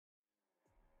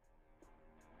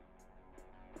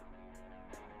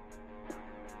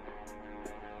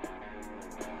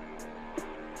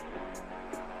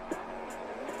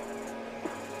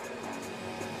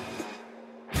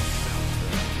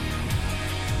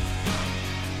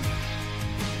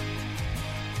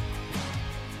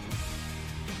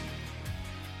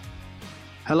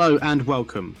Hello and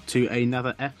welcome to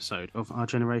another episode of Our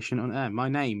Generation on Air. My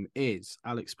name is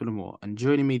Alex Spillamore, and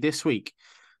joining me this week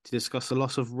to discuss the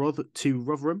loss of to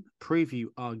Rotherham, preview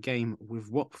our game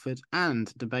with Watford,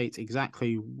 and debate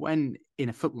exactly when in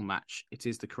a football match it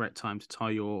is the correct time to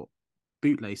tie your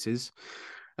bootlaces,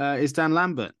 is Dan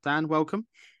Lambert. Dan, welcome.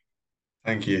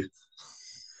 Thank you.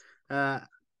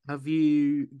 Have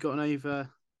you gotten over...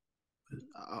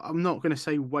 I'm not going to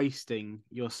say wasting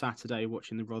your Saturday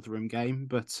watching the Rotherham game,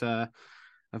 but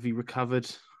have you recovered?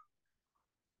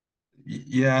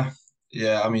 Yeah.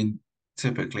 I mean,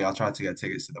 typically I try to get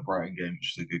tickets to the Brighton game,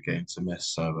 which is a good game to miss.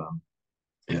 So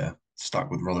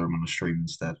stuck with Rotherham on the stream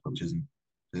instead, which isn't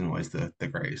always the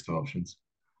greatest of options.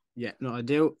 Yeah, not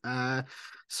ideal.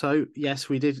 So yes,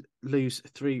 we did lose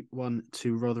 3-1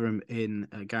 to Rotherham in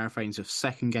Gareth Ainsworth's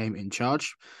second game in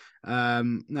charge.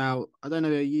 Now, I don't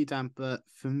know about you, Dan, but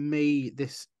for me,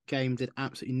 this game did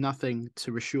absolutely nothing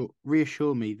to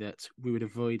reassure me that we would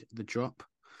avoid the drop.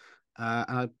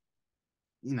 And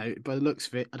by the looks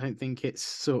of it, I don't think it's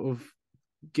sort of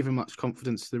given much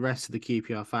confidence to the rest of the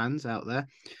QPR fans out there.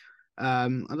 I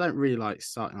don't really like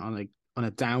starting on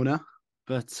a downer,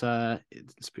 but to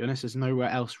be honest, there's nowhere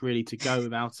else really to go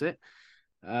about it.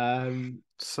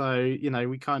 So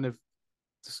we kind of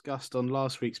discussed on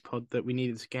last week's pod that we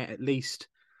needed to get at least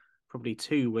probably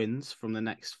 2 wins from the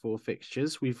next 4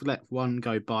 fixtures. We've let one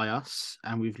go by us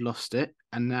and we've lost it.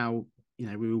 And now,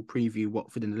 we will preview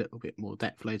Watford in a little bit more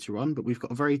depth later on, but we've got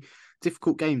a very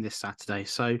difficult game this Saturday.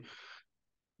 So,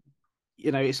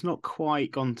 it's not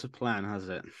quite gone to plan, has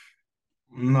it?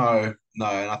 No, and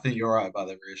I think you're right about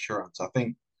the reassurance. I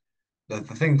think the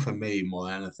thing for me more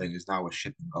than anything is now we're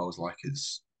shipping goals like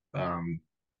it's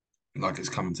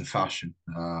coming to fashion.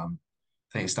 I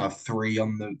think it's now three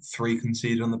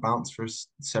conceded on the bounce for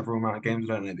several amount of games.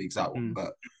 I don't know the exact one, Mm.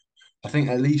 but I think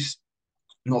at least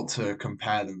not to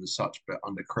compare them as such, but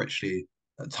under Critchley,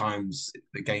 at times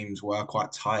the games were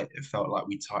quite tight. It felt like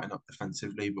we tightened up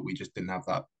defensively, but we just didn't have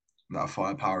that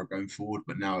firepower going forward.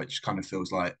 But now it just kind of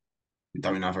feels like we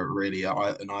don't have it really at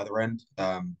either end,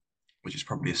 which is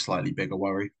probably a slightly bigger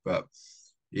worry. But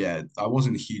yeah, I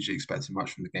wasn't hugely expecting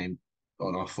much from the game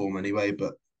on our form anyway,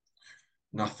 but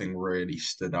nothing really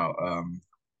stood out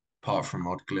apart from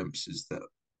odd glimpses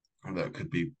that could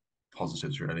be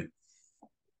positives really.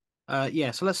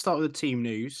 So let's start with the team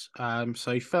news.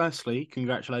 So firstly,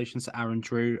 congratulations to Aaron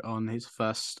Drew on his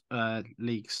first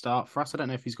league start for us. I don't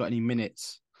know if he's got any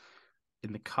minutes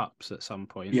in the cups at some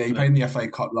point, Yeah, he played but in the FA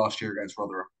Cup last year against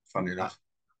Rotherham, funny uh, enough.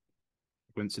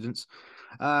 coincidence.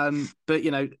 But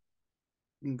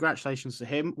congratulations to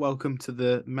him. Welcome to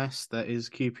the mess that is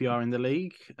QPR in the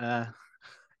league.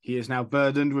 He is now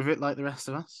burdened with it like the rest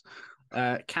of us.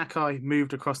 Kakai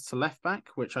moved across to left back,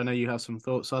 which I know you have some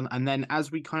thoughts on. And then,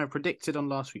 as we kind of predicted on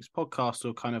last week's podcast,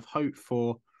 or kind of hope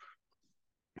for,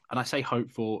 and I say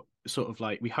hope for, sort of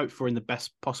like we hope for in the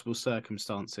best possible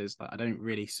circumstances. Like, I don't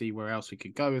really see where else we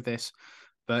could go with this,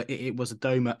 but it was a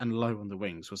Doma and low on the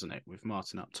wings, wasn't it? With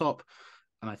Martin up top.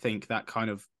 And I think that kind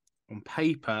of on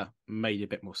paper made a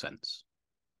bit more sense,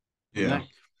 you know?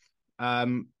 Yeah.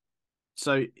 Um,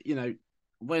 so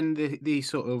when these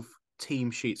sort of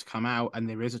team sheets come out and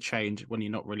there is a change when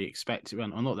you're not really expecting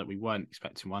one, or not that we weren't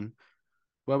expecting one,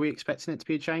 were we expecting it to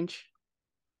be a change?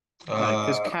 No,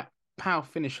 because Uh, Powell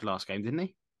finished the last game, didn't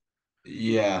he?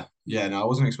 yeah. No, I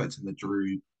wasn't expecting the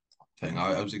Drew thing.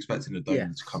 I was expecting the Yeah.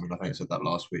 Doman to come in. I think I said that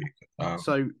last week.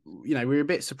 So, we were a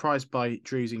bit surprised by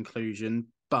Drew's inclusion,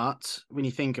 but when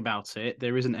you think about it,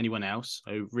 there isn't anyone else.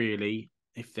 So, really,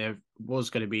 if there was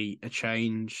going to be a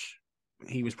change,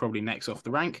 he was probably next off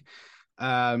the rank.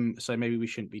 So maybe we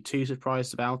shouldn't be too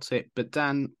surprised about it. But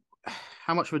Dan,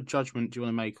 how much of a judgment do you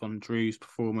want to make on Drew's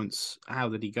performance? How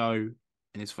did he go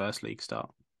in his first league start?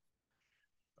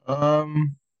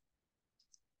 um,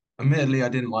 Admittedly, I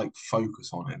didn't like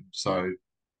focus on him, so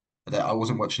I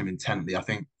wasn't watching him intently. I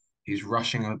think he's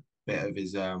rushing a bit of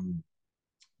his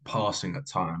passing at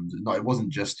times. No, it wasn't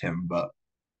just him, but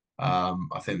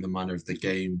I think the manner of the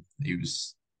game, he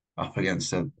was up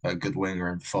against a good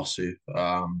winger in Fosu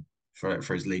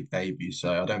for his league debut.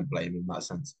 So I don't blame him in that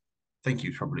sense. I think he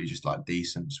was probably just like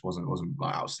decent, just wasn't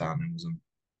like outstanding,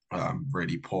 wasn't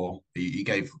really poor. He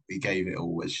gave it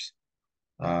all, which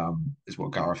is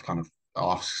what Gareth kind of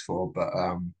asks for. But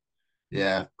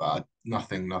yeah,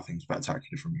 nothing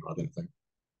spectacular from him, I don't think.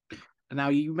 Now,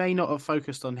 you may not have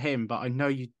focused on him, but I know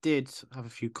you did have a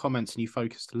few comments and you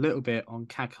focused a little bit on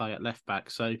Kakai at left back.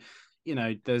 So,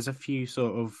 there's a few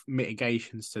sort of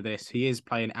mitigations to this. He is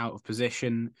playing out of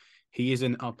position. He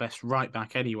isn't our best right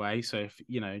back anyway. So,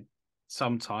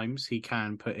 sometimes he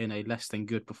can put in a less than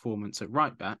good performance at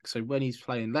right back. So, when he's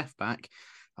playing left back,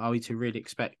 Are we to really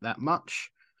expect that much?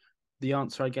 The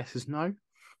answer, I guess, is no.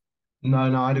 No,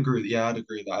 no, I'd agree. Yeah, I'd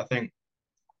agree with that. I think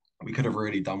we could have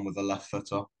really done with a left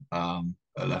footer, a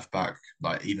left back,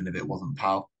 like even if it wasn't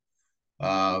Pal.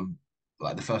 Um,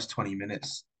 like the first 20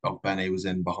 minutes, Ogbene was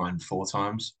in behind four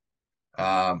times.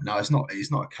 Now it's not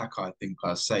a Kakai thing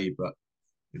per se, but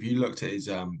if you looked at his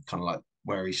kind of like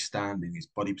where he's standing, his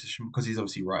body position, because he's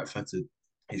obviously right-footed,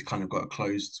 he's kind of got a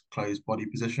closed body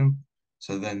position.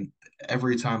 So then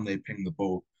every time they ping the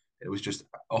ball, it was just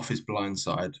off his blind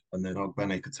side, and then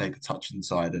Ogbene could take a touch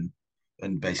inside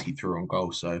and basically threw on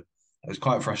goal. So it was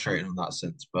quite frustrating in that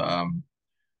sense. But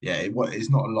yeah, it's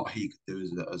not a lot he could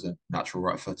do as a natural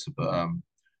right footer, but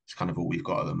it's kind of all we've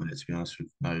got at the minute, to be honest, with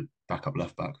no backup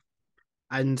left back.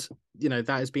 And, that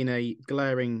has been a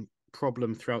glaring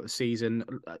problem throughout the season.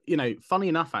 Funny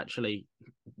enough, actually,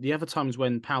 the other times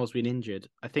when Powell's been injured,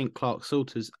 I think Clark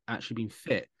Salter's actually been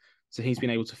fit. So he's been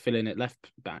able to fill in at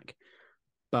left back.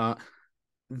 But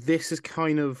this is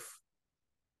kind of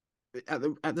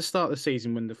at the start of the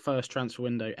season when the first transfer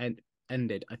window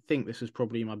ended. I think this was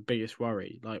probably my biggest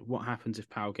worry. Like, what happens if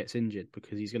Powell gets injured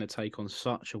because he's going to take on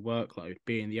such a workload,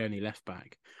 being the only left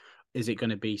back? Is it going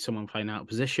to be someone playing out of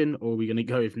position, or are we going to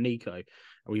go with Nico? And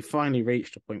we finally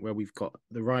reached a point where we've got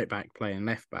the right back playing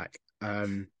left back.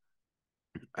 And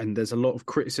there's a lot of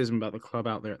criticism about the club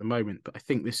out there at the moment, but I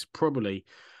think this is probably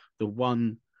the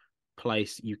one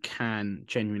place you can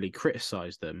genuinely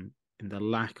criticize them in the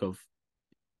lack of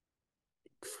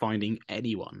finding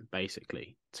anyone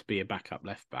basically to be a backup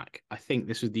left back. I think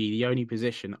this was the only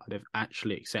position I'd have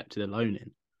actually accepted a loan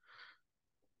in.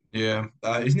 Yeah,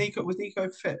 was Nico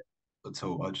fit at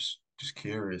all? I just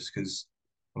curious because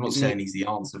I'm not Isn't saying he? he's the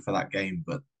answer for that game,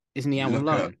 but Isn't he you out on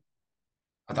look at loan?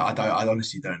 I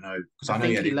honestly don't know because I I know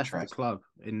he think had he left the interest. club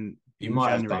in He in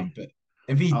might have done, January.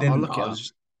 but if he I'll didn't, look it up.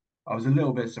 I was a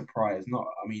little bit surprised. Not,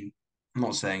 I mean, I'm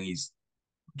not saying he's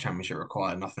championship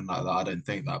required, nothing like that. I don't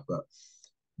think that, but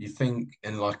you think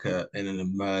in like a in an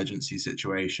emergency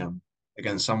situation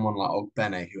against someone like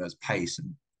Ogbene who has pace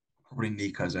and probably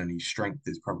Nico's only strength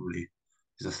is probably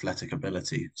his athletic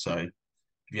ability. So if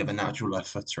you have a natural left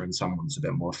footer and someone's a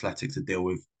bit more athletic to deal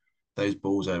with those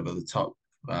balls over the top,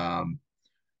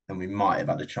 then we might have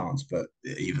had a chance. But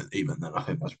even then, I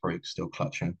think that's probably still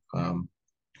clutching.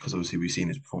 Because obviously we've seen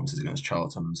his performances against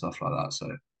Charlton and stuff like that.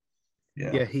 So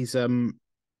yeah. Yeah, he's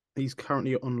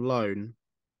currently on loan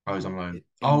I was on loan. in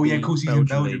Oh yeah, of the course he's in Belgian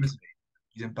Belgium, league. isn't he?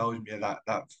 He's in Belgium. Yeah,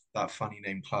 that funny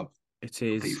name club. It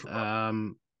Completely is forgot.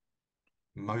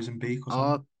 Mozambique or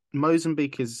our something.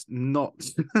 Mozambique is not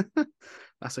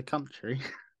that's a country.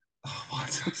 Oh,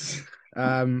 what?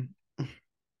 Um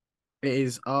it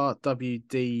is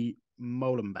RWD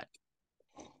Molenbeek.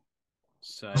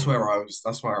 That's So where I was.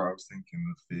 That's where I was thinking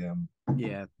of the.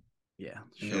 yeah, yeah,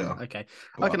 sure. Yeah, Okay.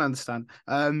 I can but understand.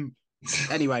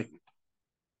 Anyway,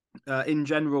 in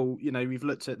general, we've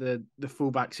looked at the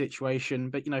fullback situation,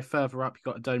 but further up,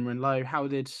 you've got Adoma and Lowe. How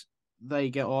did they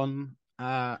get on?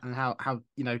 And how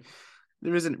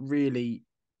there isn't really.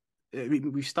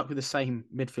 We've stuck with the same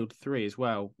midfield three as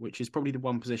well, which is probably the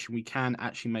one position we can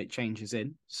actually make changes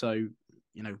in. So,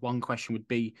 one question would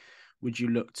be, would you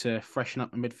look to freshen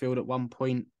up the midfield at one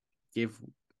point, give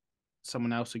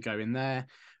someone else a go in there?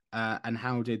 And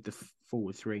how did the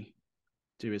forward three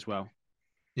do as well?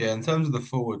 yeah, in terms of the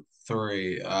forward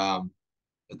three, Doma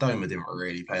didn't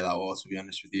really play that well, to be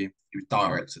honest with you. He was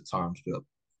direct at times, but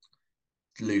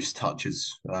loose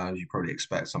touches, as you probably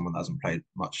expect someone that hasn't played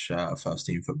much first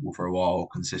team football for a while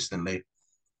consistently.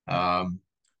 Um,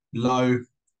 Low,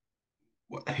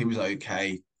 he was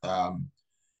okay.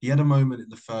 He had a moment in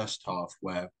the first half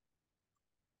where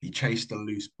he chased a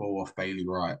loose ball off Bailey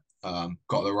Wright,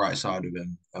 got the right side of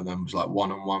him, and then was like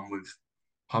one on one with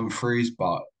Humphreys.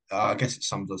 But I guess it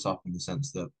sums us up in the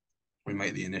sense that we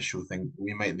make the initial thing,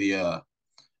 we make the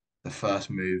first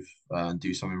move and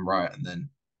do something right, and then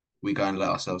we go and let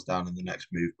ourselves down in the next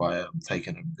move by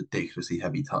taking a ridiculously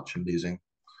heavy touch and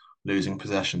losing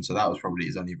possession. So that was probably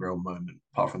his only real moment,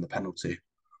 apart from the penalty.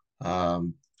 I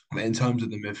mean, in terms of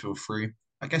the midfield three,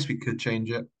 I guess we could change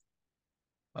it.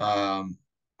 Um,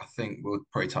 I think we'll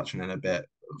probably touch on it in a bit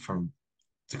from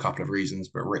a couple of reasons,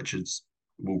 but Richards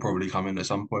will probably come in at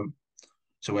some point.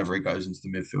 So whether he goes into the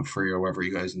midfield three or whether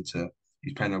he goes into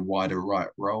he's playing a wider right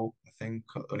role, I think,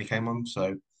 when he came on.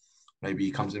 So maybe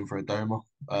he comes in for a Doma.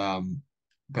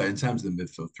 But in terms of the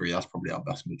midfield three, that's probably our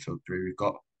best midfield three we've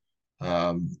got.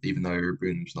 Even though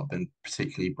Bruno's not been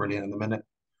particularly brilliant in the minute.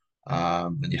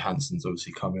 And Johansson's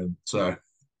obviously come in. So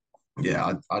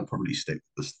yeah, I'd probably stick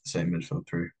with the same midfield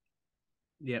three.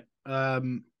 Yep.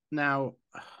 Now,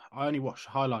 I only watched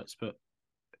the highlights, but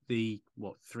the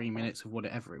 3 minutes of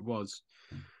whatever it was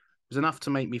enough to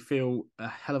make me feel a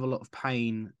hell of a lot of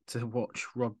pain to watch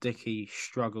Rob Dickie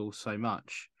struggle so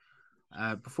much.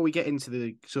 Before we get into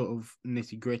the sort of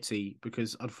nitty gritty,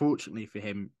 because unfortunately for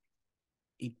him,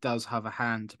 he does have a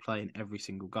hand to play in every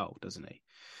single goal, doesn't he?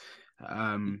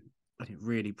 Um, and it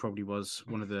really probably was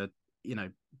one of the,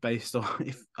 based on,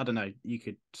 if I don't know, you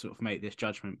could sort of make this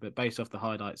judgment, but based off the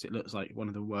highlights, it looks like one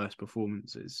of the worst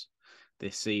performances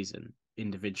this season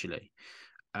individually.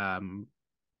 Um,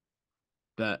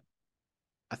 but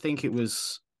I think it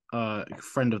was a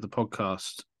friend of the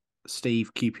podcast,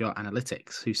 Steve QPR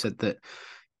Analytics, who said that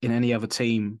in any other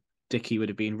team, Dickey would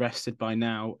have been rested by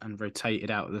now and rotated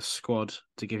out of the squad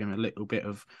to give him a little bit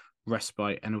of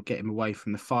respite and get him away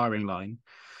from the firing line.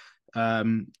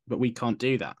 But we can't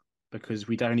do that because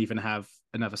we don't even have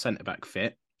another centre back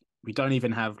fit. We don't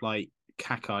even have like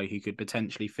Kakai who could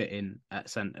potentially fit in at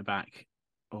centre back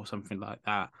or something like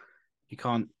that. You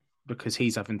can't because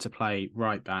he's having to play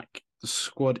right back. The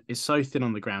squad is so thin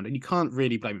on the ground, and you can't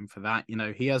really blame him for that.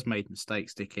 He has made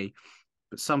mistakes, Dickey,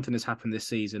 but something has happened this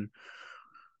season,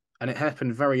 and it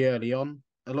happened very early on.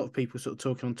 A lot of people sort of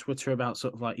talking on Twitter about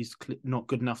sort of like he's not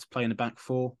good enough to play in the back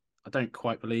four. I don't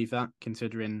quite believe that,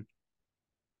 considering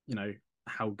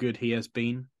how good he has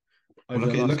been Well, over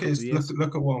the last couple of years.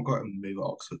 look at what I've got in the move at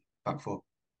Oxford back four.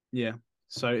 Yeah,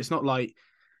 so it's not like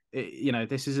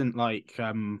this isn't like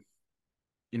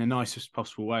in a nicest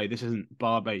possible way. This isn't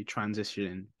Barbe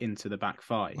transitioning into the back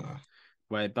five, Uh,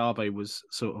 where Barbe was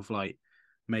sort of like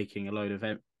making a load of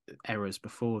errors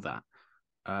before that.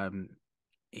 Um,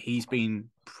 he's been,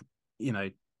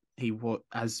 he was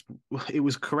as it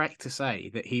was correct to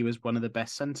say that he was one of the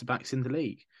best centre backs in the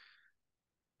league,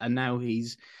 and now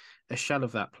he's a shell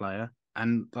of that player.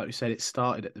 And like we said, it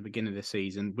started at the beginning of the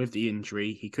season with the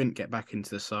injury. He couldn't get back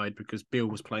into the side because Bill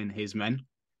was playing his men,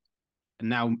 and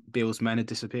now Bill's men are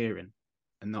disappearing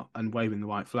and waving the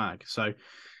white flag. So,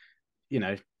 you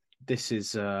know, this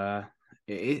is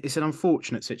it's an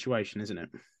unfortunate situation, isn't it?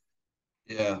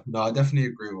 yeah, no, I definitely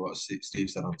agree with what Steve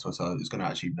said on Twitter. I was going to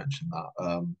actually mention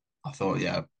that. I thought,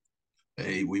 yeah,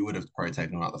 we would have probably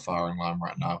taken him out the firing line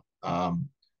right now.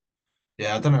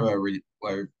 Yeah, I don't know where we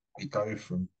go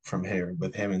from here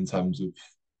with him in terms of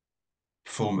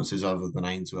performances other than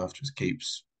Ainsworth just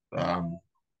keeps um,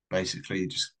 basically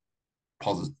just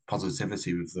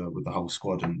positivity with the whole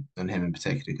squad and him in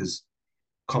particular because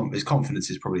his confidence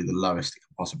is probably the lowest it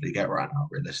can possibly get right now,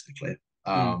 realistically.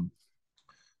 Mm. Um,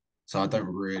 so I don't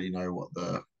really know what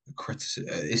the criticism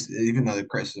is, even though the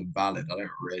criticism valid, I don't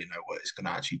really know what it's going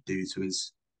to actually do to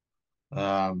his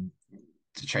um,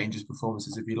 to change his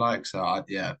performances, if you like. So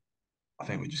yeah, I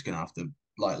think we're just going to have to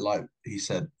like he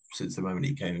said since the moment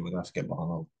he came in, we're going to have to get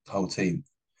behind the whole team,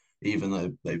 even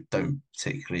though they don't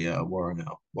particularly warrant it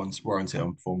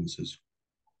on performances.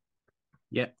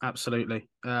 Yeah, absolutely.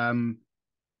 So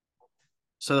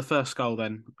the first goal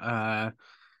then,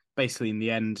 basically in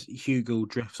the end, Hugo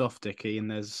drifts off Dickey, and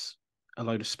there's a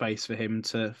load of space for him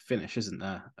to finish, isn't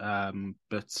there?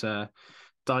 But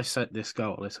dissect this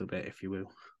goal a little bit, if you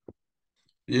will.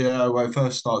 Yeah, well, it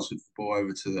first starts with the ball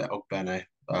over to the Ogbene.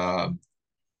 I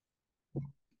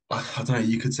don't know.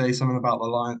 You could say something about the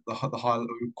line, the high, we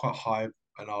were quite high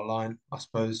in our line, I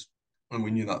suppose, and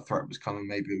we knew that threat was coming.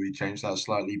 Maybe we changed that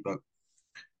slightly, but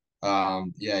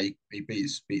yeah, he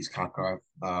beats Kaka,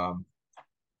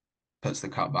 puts the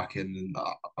cut back in, and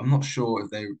I'm not sure if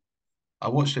they. I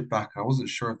watched it back. I wasn't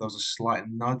sure if there was a slight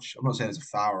nudge. I'm not saying it's a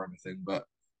foul or anything, but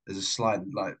there's a slight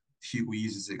like Hugo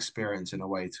uses experience in a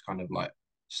way to kind of like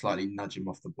slightly nudge him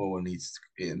off the ball, and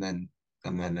then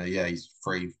yeah, he's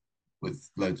free with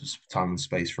loads of time and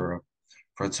space for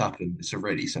a tap in. It's a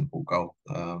really simple goal.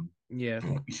 Yeah.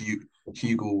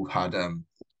 Hugo had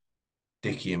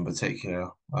Dickey in particular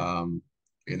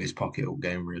in his pocket all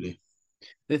game really.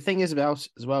 The thing is about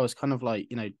as well is kind of like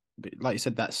like you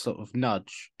said, that sort of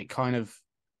nudge. It kind of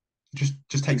Just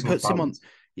it takes him off puts him on, balance.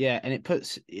 yeah, and it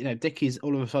puts Dickey's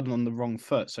all of a sudden on the wrong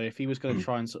foot. So if he was going to Mm,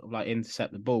 try and sort of like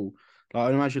intercept the ball, like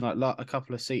I imagine like a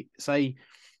couple of say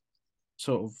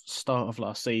sort of start of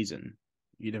last season,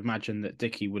 you'd imagine that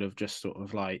Dickey would have just sort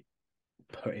of like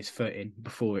put his foot in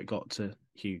before it got to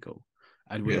Hugo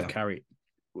and yeah,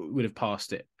 would have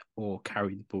passed it or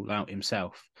carried the ball out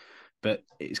himself. But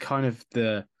it's kind of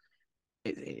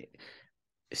it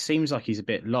seems like he's a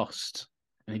bit lost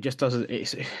and he just doesn't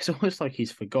it's almost like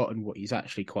he's forgotten what he's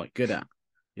actually quite good at,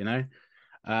 you know?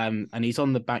 And he's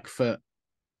on the back foot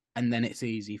and then it's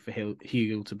easy for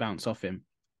Hugo to bounce off him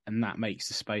and that makes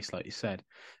the space like you said.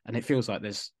 And it feels like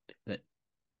that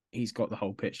he's got the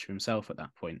whole pitch to himself at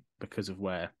that point because of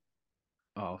where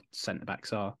our centre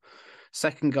backs are.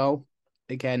 Second goal.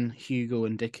 again Hugo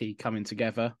and Dickey coming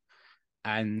together,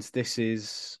 and this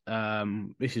is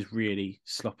really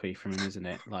sloppy from him, isn't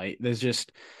it? Like there's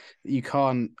just you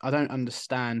can't. I don't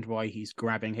understand why he's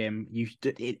grabbing him.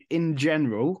 In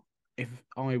general, if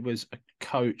I was a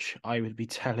coach, I would be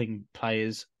telling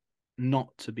players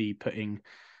not to be putting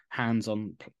hands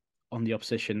on the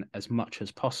opposition as much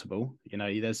as possible. You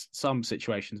know, there's some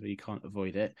situations where you can't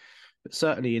avoid it, but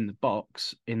certainly in the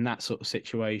box, in that sort of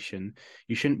situation,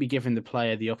 you shouldn't be giving the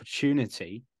player the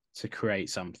opportunity to create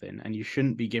something, and you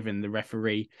shouldn't be giving the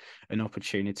referee an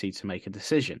opportunity to make a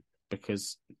decision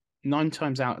because 9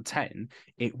 times out of 10,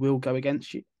 it will go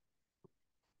against you.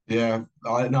 Yeah,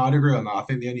 I no, I'd agree on that. I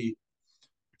think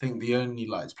the only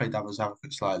like to play devil's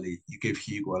advocate slightly, you give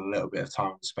Hugo a little bit of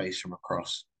time and space from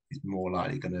across, he's more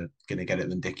likely gonna get it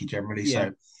than Dicky generally. Yeah,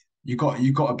 So you got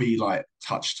to be like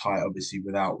touch tight, obviously,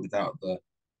 without the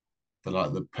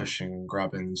like the pushing and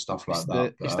grabbing and stuff like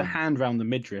that. But it's the hand round the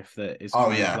midriff that is oh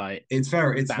kind of yeah, like it's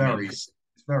very it's damning. very it's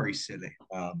very silly.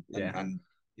 And Yeah, and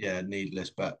yeah, needless.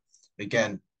 But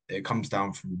again, it comes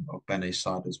down from Bene's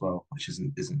side as well, which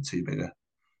isn't too big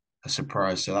a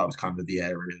surprise. So that was kind of the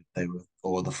area they were,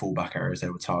 or the fullback areas they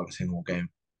were targeting all game.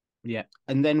 yeah.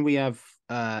 And then we have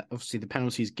obviously the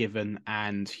penalties given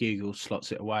and Hugo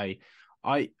slots it away.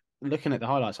 I looking at the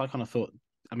highlights, I kind of thought,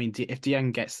 I mean, if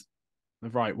Dieng gets the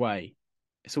right way,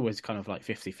 it's always kind of like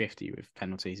 50-50 with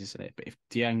penalties, isn't it? But if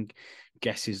Dieng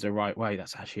guesses the right way,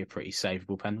 that's actually a pretty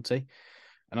savable penalty.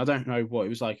 And I don't know what it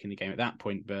was like in the game at that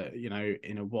point, but you know,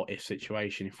 in a what if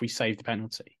situation, if we save the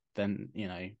penalty, then you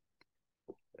know,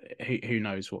 who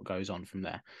knows what goes on from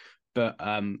there. But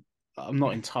I'm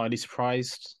not entirely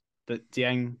surprised that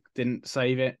Dieng didn't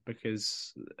save it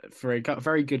because for a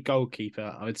very good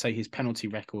goalkeeper, I would say his penalty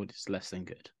record is less than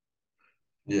good.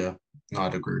 Yeah, no,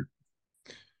 I'd agree.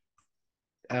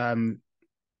 Um,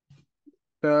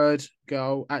 Third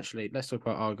goal, actually, let's talk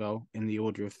about our goal in the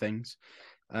order of things.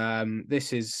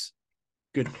 This is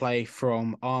good play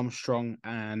from Armstrong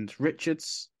and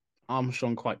Richards.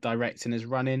 Armstrong quite direct in his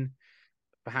running.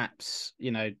 Perhaps,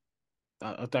 you know,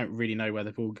 I don't really know where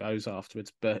the ball goes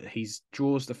afterwards, but he's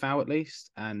draws the foul at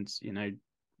least. And, you know,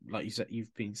 like you said,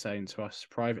 you've been saying to us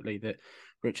privately that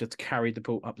Richards carried the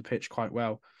ball up the pitch quite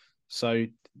well. So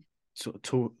sort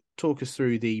of talk us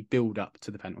through the build up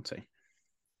to the penalty.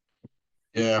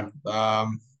 Yeah,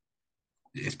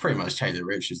 it's pretty much Taylor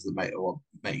Richards that what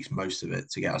makes most of it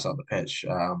to get us up the pitch.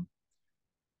 I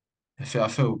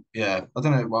feel, yeah, I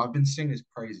don't know. Well, I've been singing his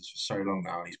praises for so long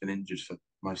now, and he's been injured for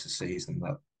most of the season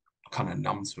that I'm kind of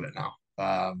numb to it now.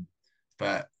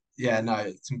 But yeah,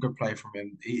 no, some good play from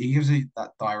him. He gives you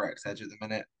that direct edge at the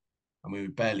minute, and we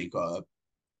barely got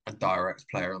a direct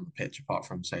player on the pitch apart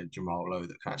from say Jamal Lowe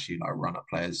that can actually like run at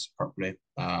players properly.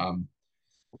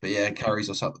 But yeah, it carries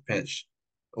us up the pitch,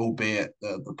 albeit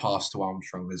the pass to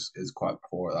Armstrong is quite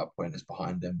poor at that point. It's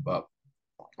behind him, but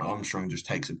Armstrong just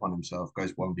takes it upon himself,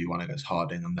 goes 1v1 against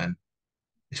Harding, and then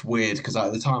it's weird because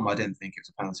at the time I didn't think it was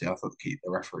a penalty. I thought the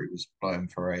referee was blowing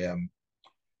for a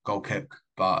goal kick,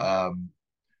 but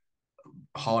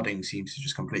Harding seems to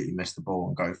just completely miss the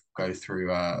ball and go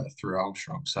through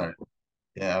Armstrong. So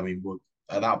yeah, I mean,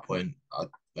 at that point,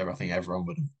 I think everyone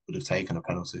would have taken a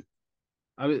penalty.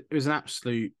 It was an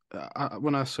absolute.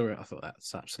 When I saw it, I thought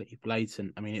that's absolutely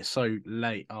blatant. I mean, it's so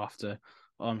late after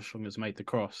Armstrong has made the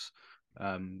cross.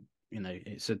 You know,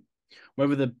 it's a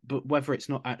whether it's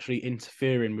not actually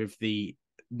interfering with the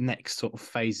next sort of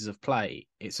phases of play,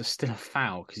 still a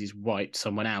foul because he's wiped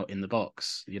someone out in the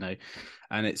box. You know,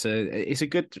 and it's a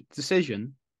good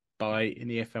decision by an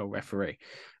EFL referee.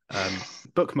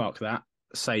 Bookmark that,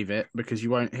 save it because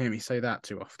you won't hear me say that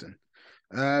too often.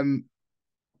 Um,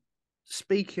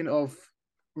 Speaking of,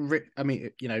 I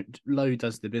mean, you know, Lowe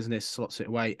does the business, slots it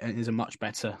away, and is a much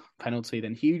better penalty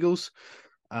than Hugel's.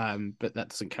 But that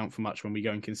doesn't count for much when we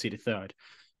go and concede a third,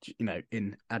 you know,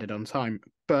 in added on time.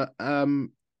 But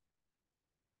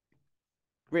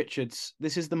Richards,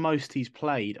 this is the most he's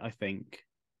played, I think.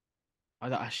 I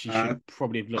actually Uh, should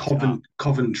probably have looked it up.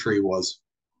 Coventry was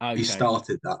he Okay,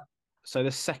 started that. so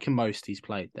the second most he's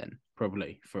played then,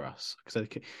 probably for us, because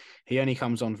he only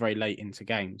comes on very late into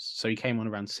games. So he came on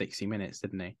around 60 minutes,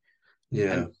 didn't he?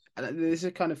 Yeah, And this is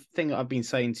a kind of thing that I've been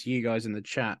saying to you guys in the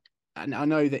chat. And I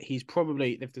know that he's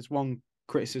probably, if there's one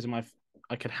criticism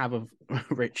I could have of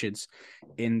Richards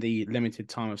in the limited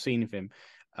time I've seen of him,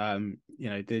 you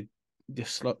know, the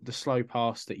slow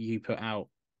pass that you put out,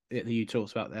 that you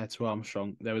talked about there to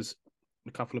Armstrong. There was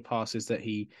a couple of passes that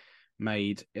he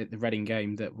made at the Reading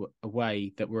game that were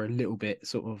away that were a little bit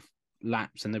sort of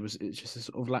lapse, and it's just a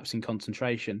sort of lapse in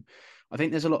concentration. I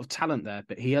think there's a lot of talent there,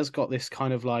 but he has got this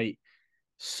kind of like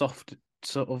soft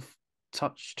sort of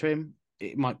touch to him.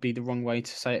 It might be the wrong way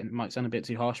to say it, and it might sound a bit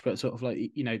too harsh, but sort of like,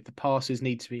 the passes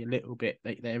need to be a little bit,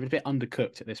 they're a bit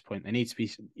undercooked at this point. They need to be,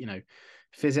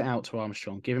 fizz it out to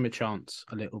Armstrong, give him a chance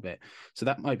a little bit. So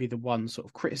that might be the one sort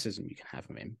of criticism you can have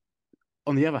of him.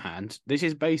 On the other hand, this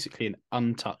is basically an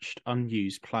untouched,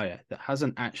 unused player that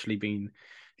hasn't actually been,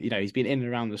 he's been in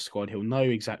and around the squad. He'll know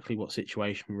exactly what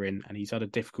situation we're in, and he's had a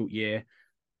difficult year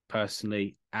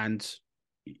personally and,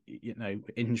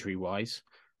 injury wise.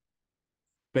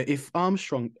 But if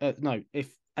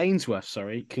if Ainsworth,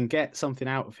 sorry, can get something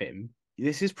out of him,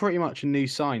 this is pretty much a new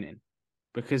signing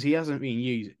because he hasn't been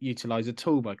utilised at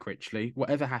all by Critchley.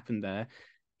 Whatever happened there,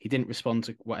 he didn't respond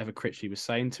to whatever Critchley was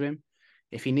saying to him.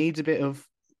 If he needs a bit of,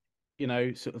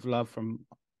 sort of love from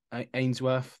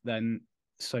Ainsworth, then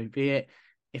so be it.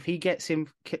 If he gets him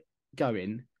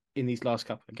going in these last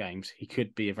couple of games, he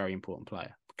could be a very important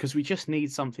player because we just need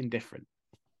something different.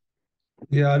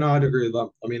 Yeah, no, I'd agree with that.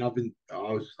 I mean,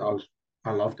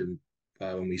 I loved him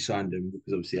when we signed him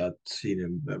because obviously I'd seen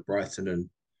him at Brighton and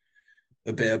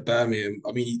a bit of Birmingham.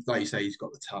 I mean, like you say, he's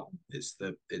got the talent.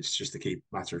 It's just a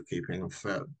matter of keeping him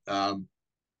fit. I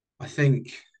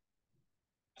think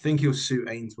I think he'll suit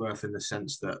Ainsworth in the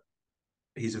sense that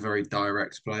he's a very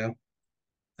direct player,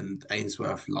 and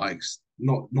Ainsworth likes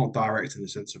not direct in the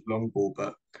sense of long ball,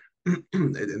 but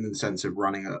in the sense of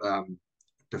running at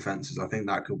defenses. I think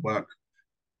that could work.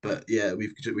 But yeah,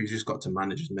 we've just got to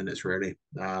manage his minutes really.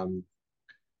 I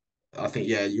think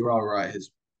yeah, you are right.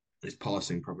 His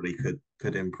passing probably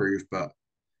could improve, but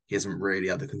he hasn't really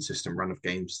had a consistent run of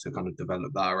games to kind of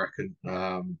develop that, I reckon.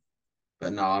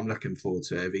 But no, I'm looking forward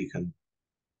to it if he can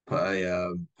put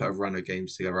a run of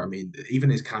games together. I mean,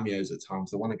 even his cameos at times,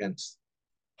 the one against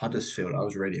Huddersfield, I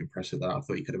was really impressed with that. I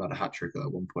thought he could have had a hat trick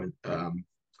at one point.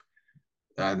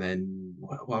 And then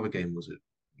what other game was it?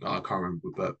 I can't remember,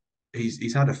 but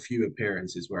he's had a few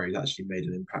appearances where he's actually made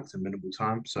an impact in minimal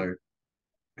time. So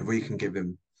if we can give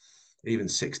him even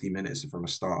 60 minutes from a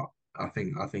start, I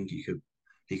think he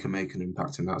can make an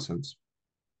impact in that sense.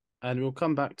 And we'll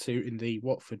come back to in the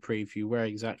Watford preview where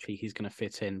exactly he's going to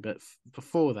fit in. But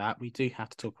before that, we do have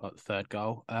to talk about the third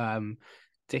goal.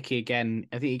 Dickey again,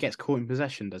 I think he gets caught in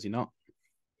possession, does he not?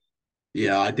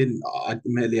 Yeah, I didn't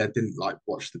like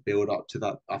watch the build up to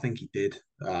that. I think he did.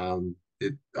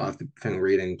 I think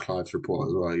reading Clive's report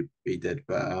as well, he did.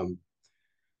 But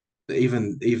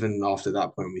even after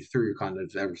that point, we threw kind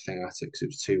of everything at it because it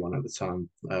was 2-1 at the time.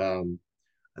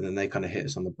 And then they kind of hit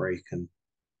us on the break, and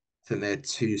I think they had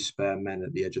two spare men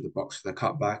at the edge of the box for the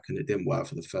cutback, and it didn't work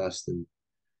for the first, and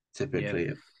Yeah. typically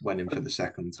it went in I, for the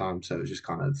second time. So it was just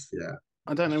kind of yeah,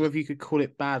 I don't that's know just whether you could call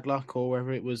it bad luck or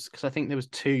whether it was because I think there was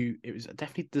two. It was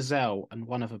definitely Dazelle and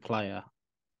one other player.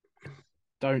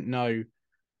 Don't know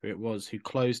who it was who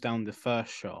closed down the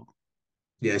first shot.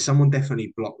 yeah. Someone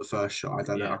definitely blocked the first shot. I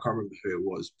don't know. I Yeah. can't remember who it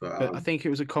was, but But I think it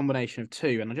was a combination of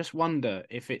two. And I just wonder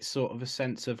if it's sort of a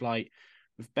sense of like,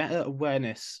 with better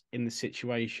awareness in the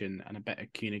situation and a better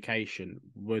communication,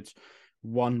 would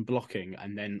one blocking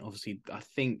and then obviously I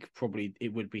think probably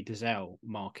it would be Dazelle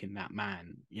marking that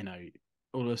man,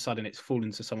 all of a sudden it's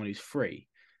fallen to someone who's free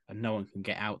and no one can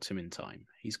get out to him in time.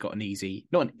 He's got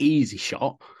not an easy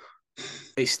shot.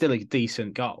 It's still a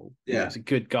decent goal. yeah, It's a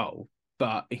good goal,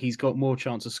 but he's got more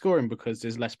chance of scoring because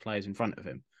there's less players in front of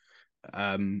him.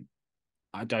 Um,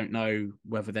 I don't know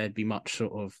whether there'd be much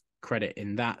sort of credit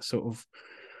in that sort of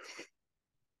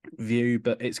view,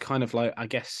 but it's kind of like, I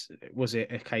guess, was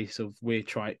it a case of like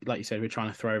you said, we're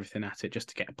trying to throw everything at it just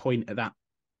to get a point at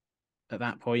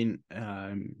that point,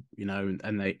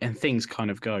 and things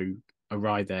kind of go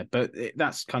awry there. But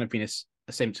that's kind of been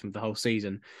a symptom of the whole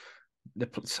season. The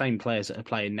same players that are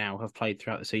playing now have played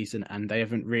throughout the season, and they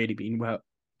haven't really been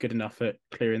good enough at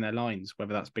clearing their lines,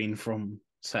 whether that's been from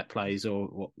set plays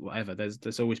or whatever.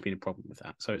 There's always been a problem with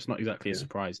that, so it's not exactly a yeah.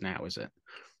 surprise now, is it?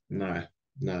 No,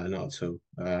 no, not at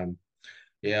all.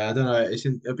 Yeah, I don't know.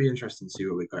 It'll be interesting to see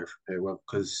where we go from here. Well,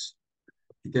 because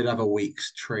he did have a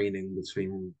week's training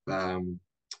between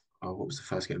what was the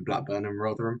first game, Blackburn and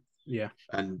Rotherham, Yeah,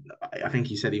 and I think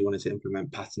he said he wanted to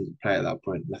implement patterns of play at that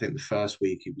point. And I think the first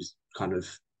week he was kind of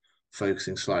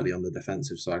focusing slightly on the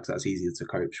defensive side because that's easier to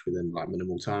coach within like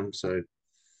minimal time. So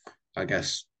I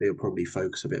guess they'll probably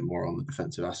focus a bit more on the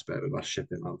defensive aspect with us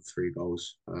shipping out 3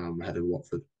 goals ahead of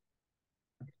Watford.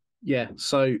 yeah.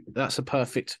 So that's a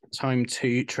perfect time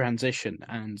to transition.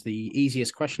 And the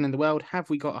easiest question in the world: have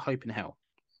we got a hope in hell?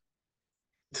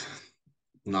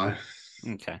 No,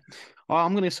 Okay. Well,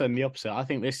 I'm going to say the opposite. I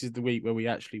think this is the week where we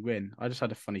actually win. I just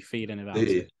had a funny feeling about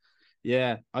yeah, it.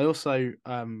 Yeah. I also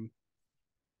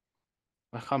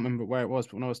I can't remember where it was,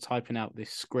 but when I was typing out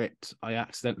this script, I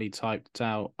accidentally typed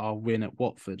out "I'll win at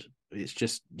Watford," It's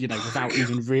just without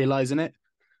even realizing it.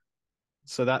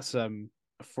 So that's a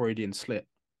Freudian slip,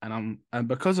 and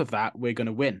because of that, we're going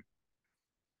to win.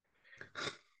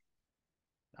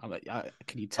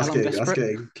 Can you tell I'm That's desperate?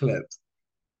 getting clipped.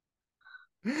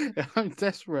 I'm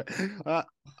desperate.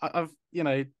 I've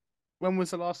when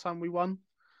was the last time we won?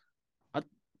 I,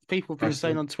 People have been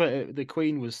saying Preston. on Twitter the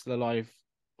Queen was still alive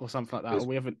or something like It that, or was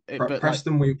we haven't. But like,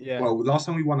 Preston. yeah. Well, last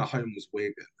time we won at home was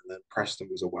Wigan, and then Preston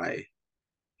was away.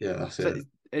 Yeah, that's So it.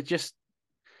 it just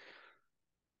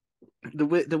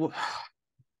the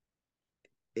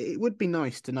it would be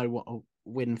nice to know what a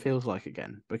win feels like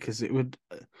again, because it would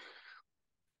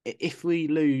if we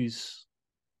lose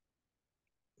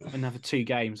another two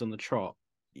games on the trot,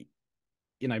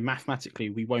 mathematically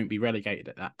we won't be relegated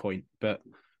at that point. But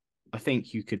I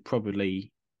think you could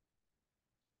probably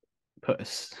put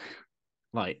us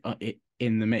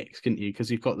in the mix, couldn't you? Because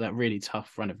you've got that really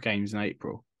tough run of games in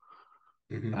April.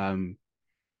 Hmm. Um,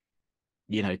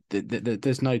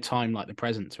 there's no time like the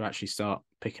present to actually start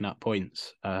picking up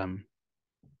points.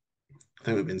 I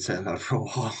think we've been saying that for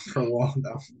a while,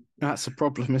 now. That's a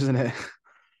problem, isn't it?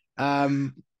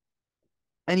 Um,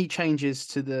 any changes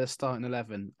to the starting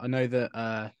 11? I know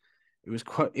that it was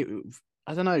quite.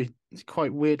 I don't know.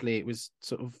 Quite weirdly, it was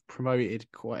sort of promoted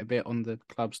quite a bit on the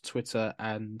club's Twitter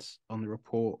and on the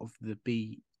report of the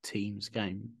B team's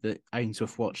game that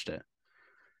Ainsworth watched it.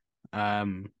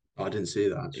 Um, I didn't see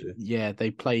that actually. yeah,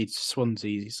 they played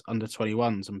Swansea's under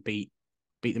 21s and beat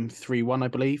them 3-1, I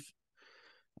believe.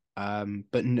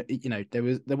 But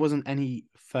there wasn't any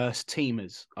first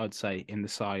teamers, I'd say, in the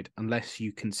side, unless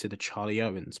you consider Charlie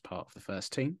Owens part of the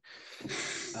first team.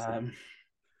 Um,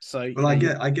 so Well,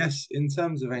 I guess in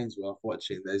terms of Ainsworth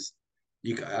watching,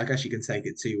 I guess you can take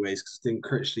it two ways because didn't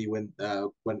Critchley went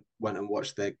and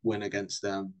watched their win against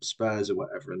Spurs or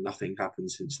whatever, and nothing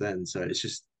happened since then. So it's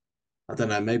just I don't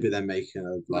know. Maybe they're making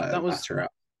a that was matter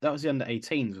out. the under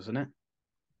 18s, wasn't it?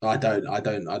 I don't know.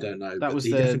 That But was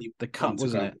he the definitely the cup, went to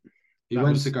wasn't go. it? He That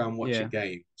went to was go and watch a yeah.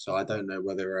 game. So I don't know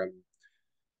whether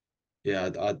yeah,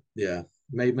 yeah.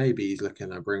 Maybe he's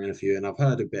looking at bringing a few in. I've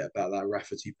heard a bit about that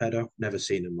Rafferty pedo. Never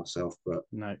seen him myself, but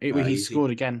No, he he's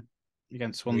scored again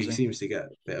against he Swansea. seems to get a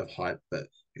bit of hype. But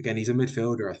again, he's a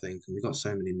midfielder, I think, and we've got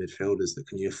so many midfielders that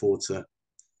can you afford to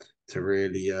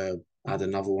really add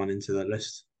another one into the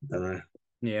list? I don't know.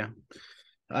 Yeah.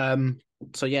 Um.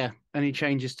 So yeah, any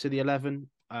changes to the 11?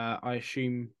 I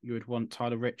assume you would want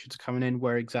Tyler Richards coming in.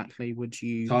 Where exactly would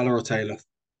you? Tyler or Taylor?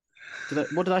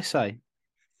 What did I say?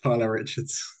 Tyler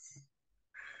Richards.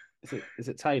 Is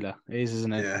it Taylor? It is,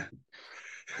 isn't it? Yeah.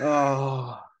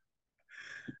 Oh,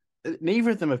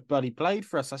 neither of them have bloody played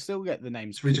for us. I still get the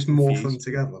names Should we just morph them confused.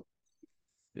 together?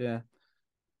 Yeah,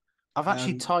 I've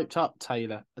actually Um, typed up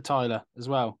Tyler as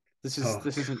well. oh, This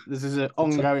is an so,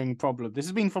 ongoing problem. This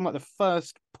has been from like the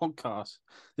first podcast.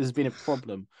 This has been a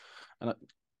problem, and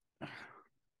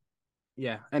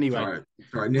yeah. Anyway,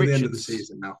 it's all right. Near the end of the Richards,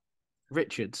 season now.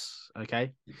 Richards.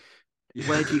 Okay,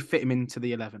 where do Yeah. you fit him into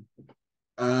the 11?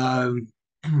 Um,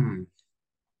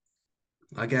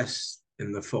 I guess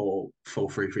in the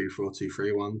 4-3-3,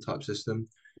 4-2-3-1 type system,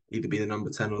 either be the number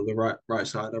 10 or the right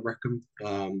side, I reckon.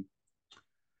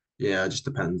 Yeah, it just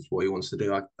depends what he wants to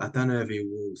do. I don't know if he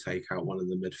will take out one of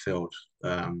the midfield.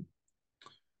 Um,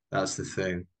 that's the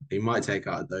thing. He might take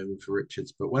out a Doman for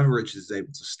Richards, but whether Richards is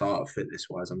able to start fitness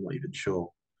wise, I'm not even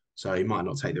sure. So he might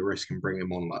not take the risk and bring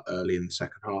him on like early in the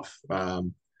second half.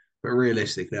 But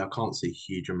realistically, I can't see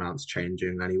huge amounts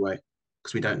changing anyway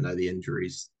because we don't know the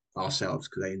injuries ourselves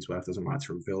because Ainsworth doesn't like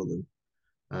to reveal them.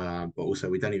 But also,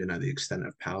 we don't even know the extent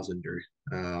of Powell's injury.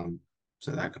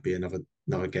 So that could be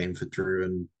another game for Drew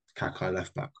and Kakai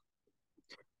left back.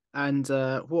 And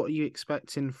what are you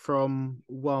expecting from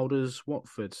Wilder's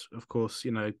Watford? Of course,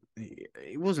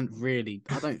 it wasn't really.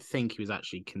 I don't think he was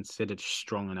actually considered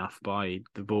strong enough by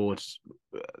the board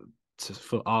uh,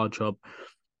 for our job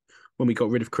when we got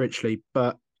rid of Critchley.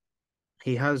 But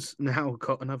he has now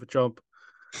got another job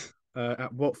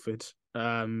at Watford,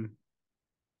 a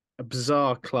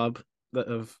bizarre club that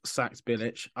have sacked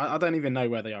Bilic. I don't even know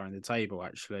where they are in the table.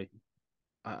 Actually,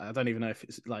 I don't even know if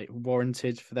it's like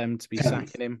warranted for them to be 10th.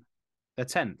 sacking him. They're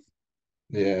 10th.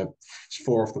 Yeah, it's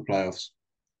four off the playoffs.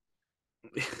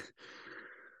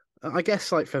 I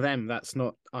guess like for them that's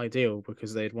not ideal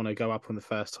because they'd want to go up on the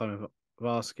first time of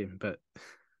asking, but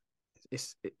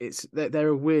they're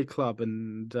a weird club,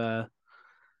 and I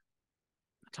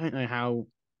don't know how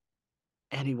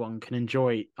anyone can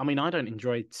enjoy. I mean, I don't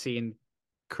enjoy seeing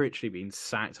Critchley being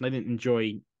sacked, and I didn't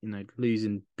enjoy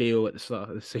losing Beale at the start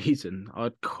of the season. I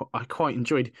quite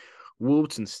enjoyed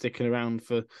Walton sticking around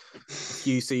for a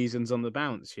few seasons on the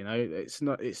bounce.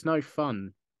 It's no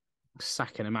fun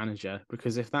sacking a manager,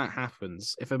 because if that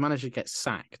happens, if a manager gets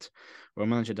sacked or a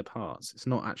manager departs, it's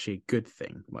not actually a good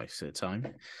thing most of the time.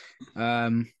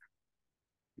 Um,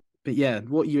 but yeah,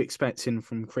 what are you expecting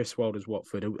from Chris Wilder's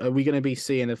Watford? Are we going to be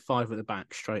seeing a five at the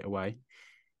back straight away?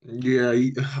 Yeah,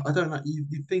 I don't know. You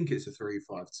think it's a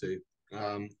 3-5-2.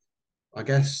 Um, I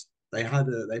guess they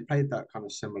played that kind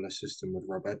of similar system with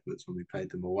Rob Edwards when we played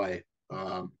them away.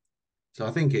 So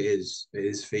I think it is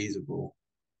feasible.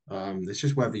 It's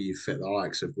just whether you fit the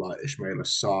likes of like Ismail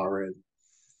Assar and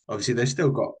obviously they still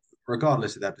got,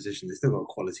 regardless of their position, they still got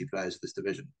quality players for this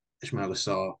division. Ismail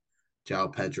Assar,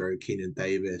 João Pedro, Keenan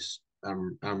Davis,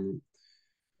 Imran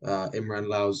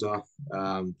Lalza,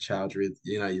 Chowdhury.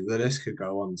 The list could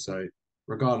go on. So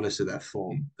regardless of their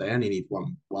form, they only need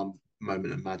one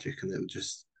moment of magic, and it would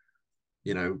just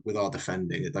with our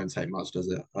defending, it don't take much, does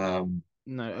it?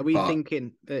 No, are we But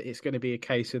thinking that it's going to be a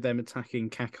case of them attacking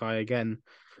Kakai again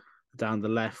down the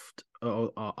left,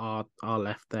 or our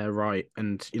left, their right,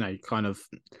 and kind of.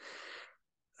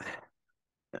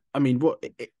 I mean,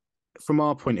 from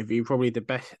our point of view, probably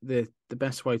the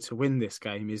best way to win this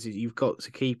game is you've got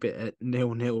to keep it at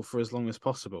 0-0 for as long as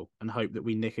possible and hope that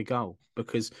we nick a goal,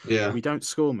 because yeah, we don't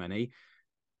score many.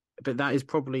 But that is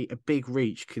probably a big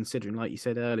reach, considering, like you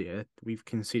said earlier, we've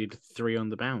conceded three on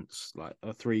the bounce, like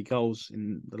or three goals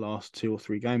in the last two or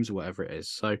three games or whatever it is.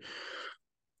 So,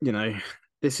 you know,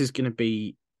 this is going to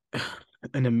be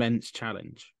an immense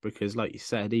challenge because, like you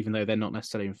said, even though they're not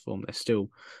necessarily in form, they're still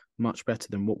much better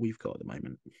than what we've got at the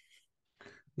moment.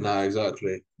 no,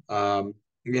 exactly.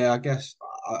 Yeah, I guess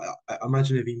I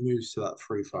imagine if he moves to that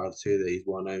 3-5-2 that he's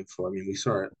well known for. I mean, we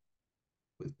saw it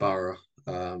with Borough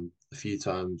a few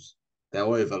times.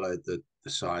 They'll overload the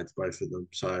sides, both of them.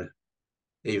 So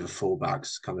either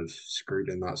fullbacks kind of screwed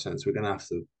in that sense. We're gonna have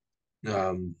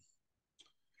to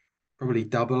probably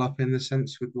double up in the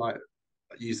sense with like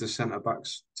use the centre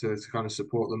backs to kind of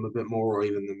support them a bit more, or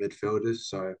even the midfielders.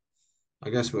 So I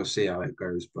guess we'll see how it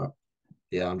goes. But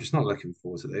yeah, I'm just not looking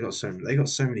forward to it. They got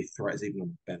so many threats even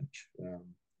on the bench,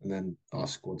 and then our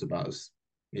squad's about as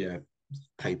yeah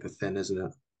paper thin, isn't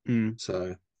it? Mm,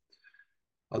 So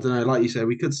I don't know. Like you said,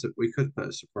 we could put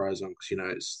a surprise on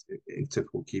because it's in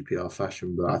typical QPR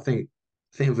fashion. But I think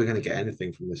if we're going to get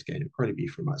anything from this game, it'd probably be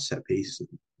from like set pieces,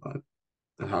 like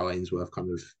how Ainsworth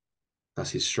kind of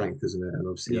that's his strength, isn't it? And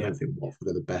obviously, I yeah. don't think Watford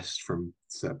are the best from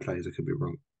set plays. I could be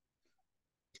wrong.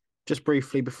 Just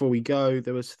briefly before we go,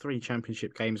 there was three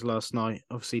championship games last night.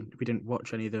 Obviously, we didn't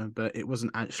watch any of them, but it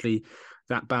wasn't actually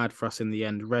that bad for us in the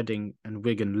end. Reading and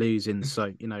Wigan losing,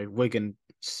 so Wigan.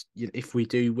 If we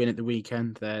do win at the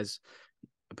weekend, there's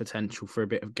a potential for a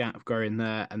bit of gap growing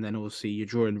there, and then also you're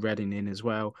drawing Reading in as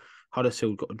well.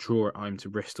 Huddersfield got a draw at home to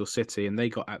Bristol City, and they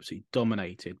got absolutely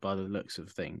dominated by the looks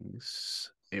of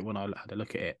things. When I had a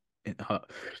look at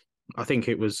I think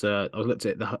it was I looked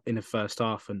at it in the first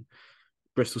half, and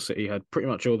Bristol City had pretty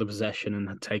much all the possession and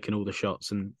had taken all the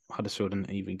shots, and Huddersfield hadn't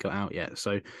even got out yet.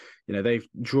 So, they've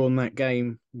drawn that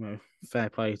game. Fair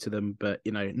play to them, but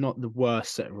not the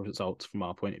worst set of results from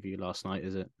our point of view last night,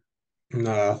 is it?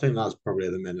 No, I think that's probably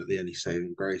at the minute the only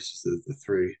saving grace is the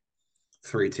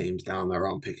three teams down there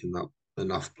aren't picking up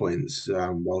enough points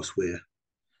whilst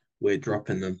we're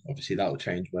dropping them. Obviously, that will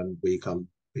change when we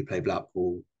play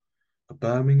Blackpool. Are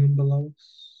Birmingham below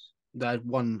us? They had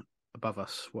one above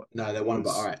us. No, they're one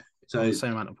about all One's right. on the So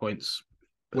same amount of points,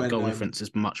 but the when goal difference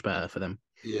is much better for them.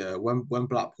 yeah, when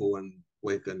Blackpool and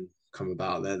Wigan come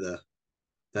about, they're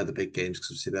the big games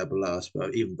because obviously they're below us.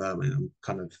 But even Birmingham,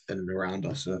 kind of in and around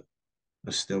us, are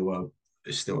still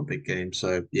it's still a big game.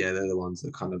 So yeah, they're the ones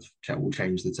that kind of will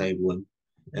change the table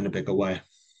in a bigger way.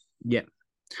 Yeah.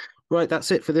 Right,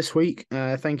 that's it for this week.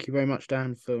 Thank you very much,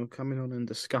 Dan, for coming on and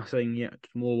discussing yet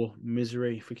more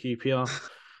misery for QPR.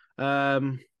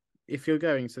 Um, if you're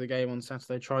going to the game on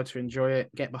Saturday, try to enjoy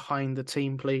it. Get behind the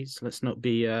team, please. Let's not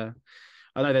be. I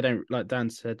know they don't, like Dan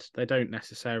said, they don't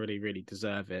necessarily really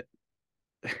deserve it,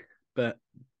 but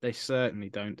they certainly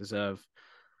don't deserve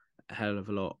a hell of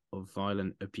a lot of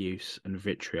violent abuse and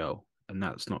vitriol, and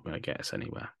that's not going to get us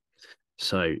anywhere.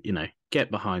 So, get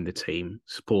behind the team,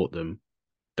 support them,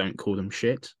 don't call them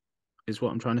shit, is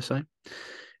what I'm trying to say.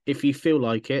 If you feel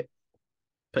like it,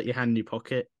 put your hand in your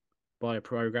pocket, buy a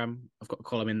program. I've got a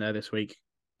column in there this week.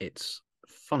 It's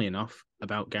funny enough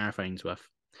about Gareth Ainsworth.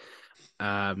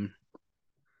 Um,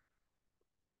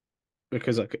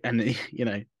 because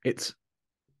it's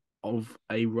of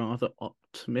a rather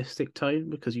optimistic tone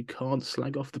because you can't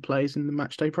slag off the players in the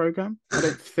matchday program. I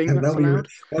don't think And that's they'll be allowed.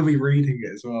 they'll be reading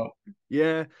it as well.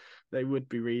 Yeah, they would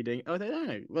be reading. Oh, they don't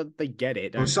know. Well, they get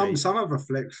it, Well, don't some they? some have a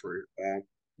flick through. Yeah.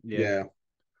 Yeah,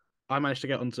 I managed to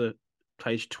get onto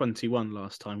page 21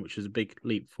 last time, which was a big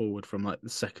leap forward from like the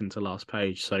second to last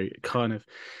page. So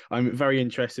I'm very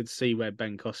interested to see where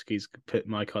Ben Koski's put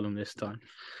my column this time.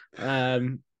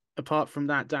 Apart from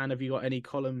that, Dan, have you got any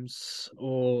columns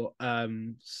or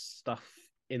stuff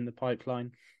in the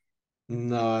pipeline?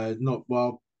 No, not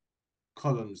well.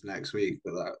 Columns next week,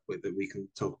 but that we can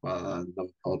talk about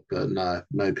another pod. But no,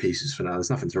 no pieces for now. There's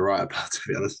nothing to write about, to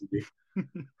be honest with you.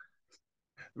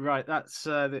 Right, that's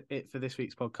it for this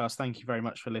week's podcast. Thank you very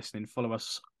much for listening. Follow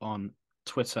us on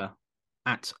Twitter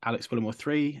at Alex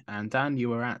Bullimore3, and Dan, you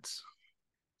were at,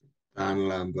 Dan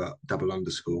Lambert, double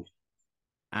underscore.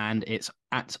 and it's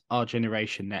at Our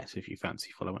Generation Net. If you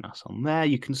fancy following us on there,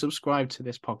 you can subscribe to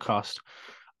this podcast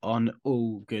on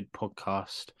all good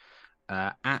podcast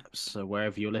apps. So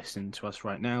wherever you're listening to us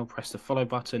right now, press the follow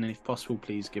button, and if possible,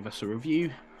 please give us a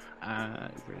review.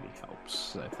 It really helps.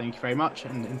 So thank you very much,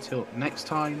 and until next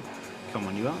time, come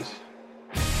on, you guys.